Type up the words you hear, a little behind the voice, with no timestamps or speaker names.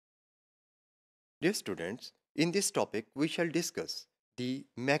Dear students, in this topic we shall discuss the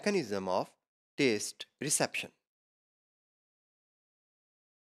mechanism of taste reception.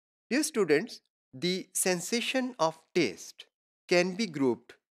 Dear students, the sensation of taste can be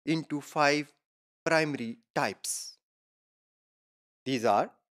grouped into 5 primary types. These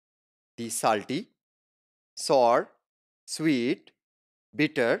are the salty, sour, sweet,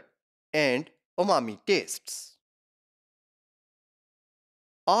 bitter, and umami tastes.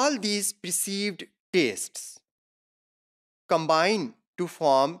 All these perceived tastes combine to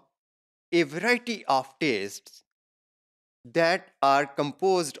form a variety of tastes that are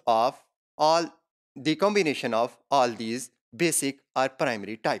composed of all the combination of all these basic or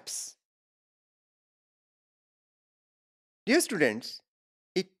primary types. Dear students,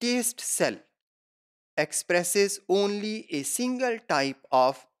 a taste cell expresses only a single type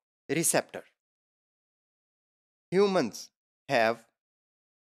of receptor. Humans have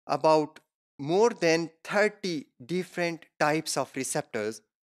about more than 30 different types of receptors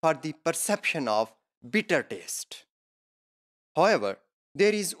for the perception of bitter taste. However,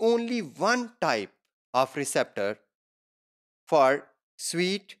 there is only one type of receptor for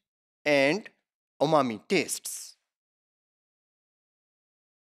sweet and umami tastes.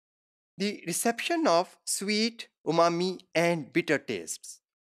 The reception of sweet, umami, and bitter tastes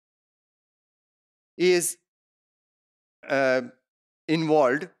is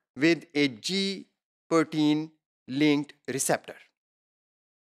involved with a G protein linked receptor,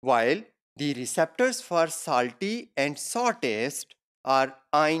 while the receptors for salty and sour taste are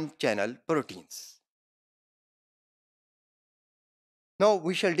ion channel proteins. Now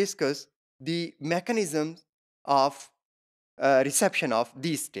we shall discuss the mechanisms of reception of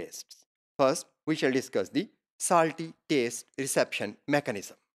these tastes. First, we shall discuss the salty taste reception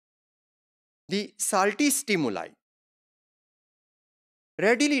mechanism. The salty stimuli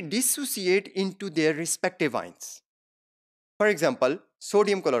readily dissociate into their respective ions. For example,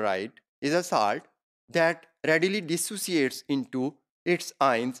 sodium chloride is a salt that readily dissociates into its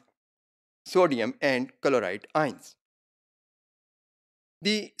ions, sodium and chloride ions.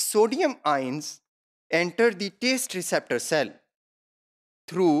 The sodium ions enter the taste receptor cell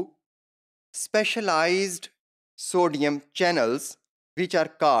through specialized sodium channels, which are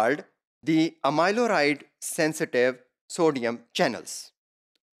called the amiloride sensitive sodium channels.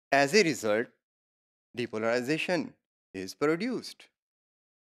 As a result, depolarization is produced.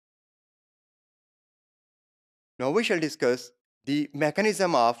 Now we shall discuss the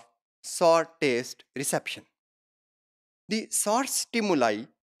mechanism of sour taste reception. The sour stimuli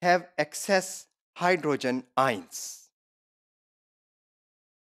have excess hydrogen ions.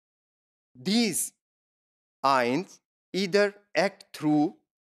 These ions either act through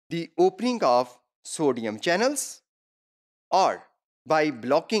the opening of sodium channels or by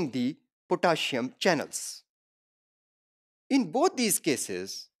blocking the potassium channels. In both these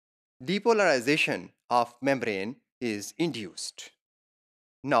cases, depolarization of membrane is induced.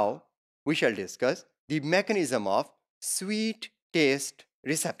 Now, we shall discuss the mechanism of sweet taste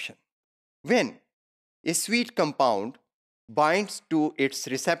reception. When a sweet compound binds to its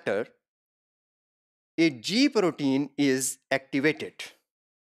receptor, a G protein is activated.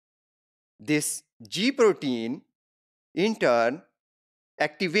 This G protein in turn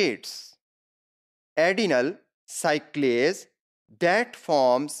activates adenyl cyclase that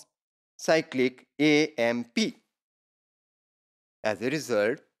forms cyclic AMP. As a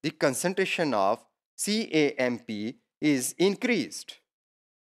result, the concentration of CAMP is increased.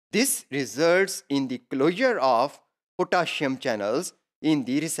 This results in the closure of potassium channels in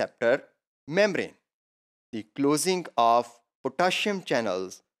the receptor membrane. The closing of potassium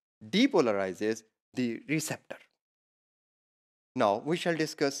channels depolarizes the receptor. Now we shall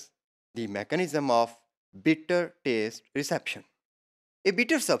discuss the mechanism of bitter taste reception. A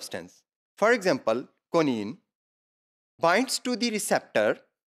bitter substance, for example, quinine, binds to the receptor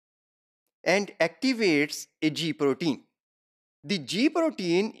and activates a G protein. The G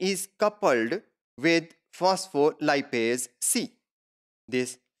protein is coupled with phospholipase C.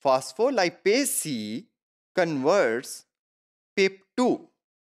 This phospholipase C converts PIP2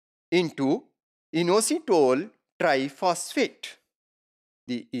 into inositol triphosphate.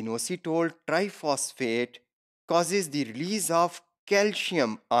 The inositol triphosphate causes the release of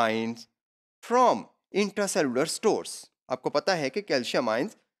calcium ions from intracellular stores. आपको पता है कि calcium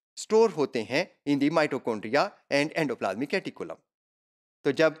ions store होते हैं इन दी mitochondria and endoplasmic reticulum.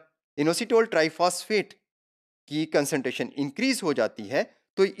 तो जब inositol triphosphate की concentration increase हो जाती है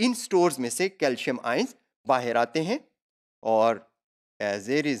तो इन स्टोर्स में से कैल्शियम आयंस बाहर आते हैं और as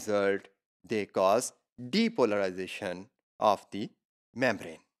a result they cause depolarization of the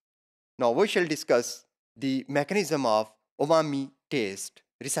membrane. Now we shall discuss the mechanism of umami taste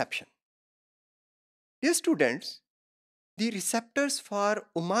reception. Dear students, the receptors for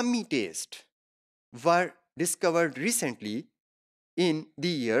umami taste were discovered recently in the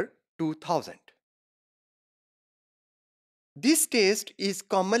year 2000. This taste is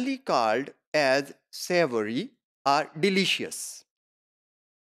commonly called as savory or delicious.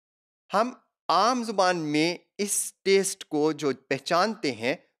 हम आम जुबान में इस test को जो पहचानते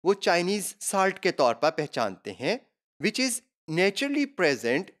हैं वो चाइनीज साल्ट के तौर पर पहचानते हैं, which is naturally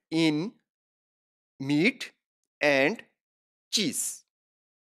present in meet and चीज.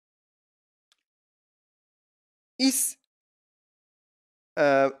 इस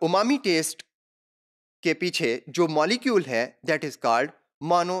उमामी टेस्ट के पीछे जो मॉलिक्यूल है that is called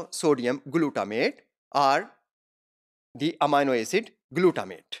monosodium glutamate और द अमाइनो एसिड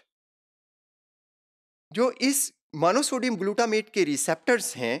ग्लूटामेट. जो इस मोनोसोडियम ग्लूटामेट के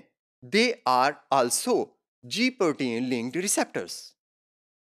रिसेप्टर्स हैं they are also ji protein linked receptors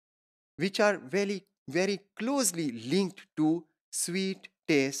which are very closely linked to sweet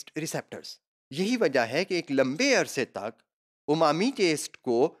taste receptors. यही वजह है कि एक लंबे अरसे तक उमामी टेस्ट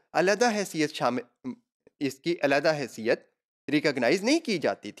को अलग हैसियत इसकी अलग हैसियत रिकॉग्नाइज नहीं की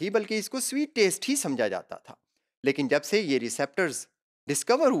जाती थी, बल्कि इसको स्वीट टेस्ट ही समझा जाता था. लेकिन जब से ये रिसेप्टर्स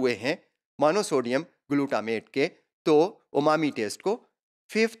डिस्कवर हुए हैं मोनोसोडियम ग्लूटामेट के, तो उमामी टेस्ट को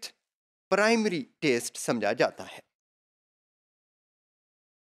फिफ्थ प्राइमरी टेस्ट समझा जाता है.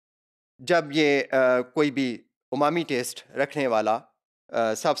 जब ये कोई भी उमामी टेस्ट रखने वाला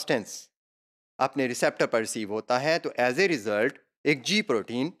सब्सटेंस अपने रिसेप्टर पर रिसीव होता है तो एज ए रिजल्ट एक जी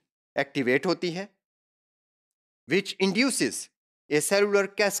प्रोटीन एक्टिवेट होती है विच induces A cellular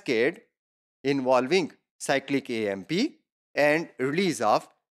cascade involving cyclic AMP and release of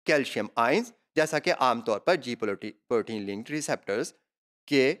calcium ions, जैसा कि आमतौर पर जी प्रोटीन लिंक्ड रिसेप्टर्स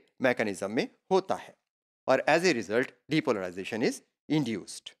के मैकेनिज्म में होता है, और as a result depolarisation is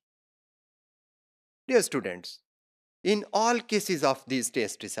induced. Dear students, in all cases of these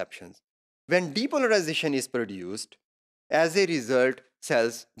taste receptions, when depolarization is produced, as a result,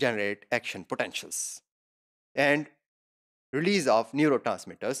 cells generate action potentials and release of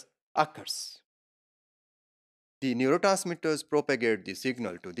neurotransmitters occurs. The neurotransmitters propagate the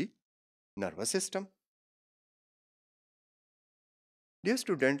signal to the nervous system. Dear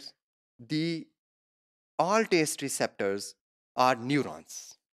students, all taste receptors are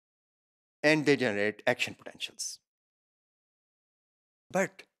neurons and they generate action potentials.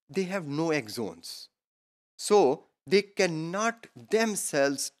 But they have no axons, so they cannot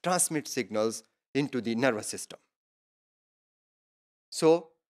themselves transmit signals into the nervous system.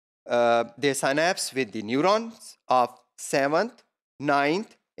 So they synapse with the neurons of 7th,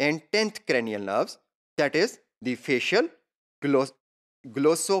 9th and 10th cranial nerves, that is the facial,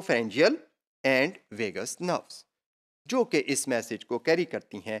 glossopharyngeal and vagus nerves, जो कि इस message को carry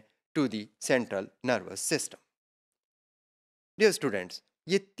करती हैं to the central nervous system. Dear students,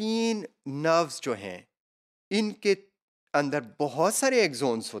 ये तीन nerves जो हैं इनके अंदर बहुत सारे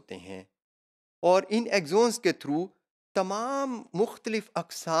एक्सोन्स होते हैं और इन एक्सोन्स के थ्रू तमाम मुख्तलिफ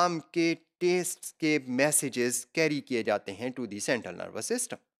अक़साम के टेस्ट के मैसेजेस कैरी किए जाते हैं to the central nervous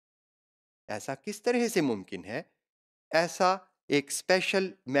system. ऐसा किस तरह से मुमकिन है? ऐसा एक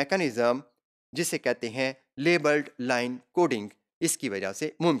स्पेशल मैकेनिज्म जिसे कहते हैं लेबल्ड लाइन कोडिंग, इसकी वजह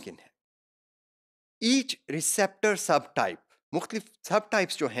से मुमकिन है. ईच रिसेप्टर सब टाइप, मुख्तलिफ सब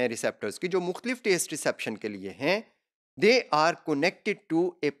टाइप्स जो हैं रिसेप्टर्स की, जो मुख्तलिफ टेस्ट रिसेप्शन के लिए हैं, they are connected to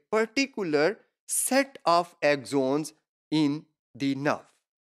a particular set of exons in the nerve.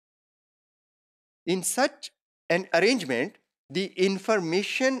 In such an arrangement, the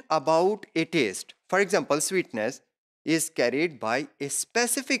information about a taste, for example sweetness, is carried by a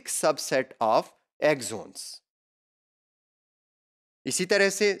specific subset of axons. इसी तरह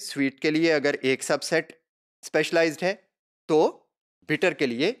से sweet के लिए अगर एक subset specialised है तो bitter के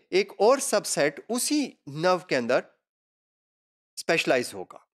लिए एक और सबसेट उसी नर्व के अंदर स्पेशलाइज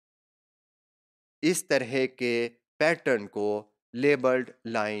होगा. इस तरह के पैटर्न को लेबल्ड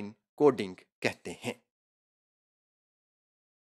लाइन कोडिंग कहते हैं.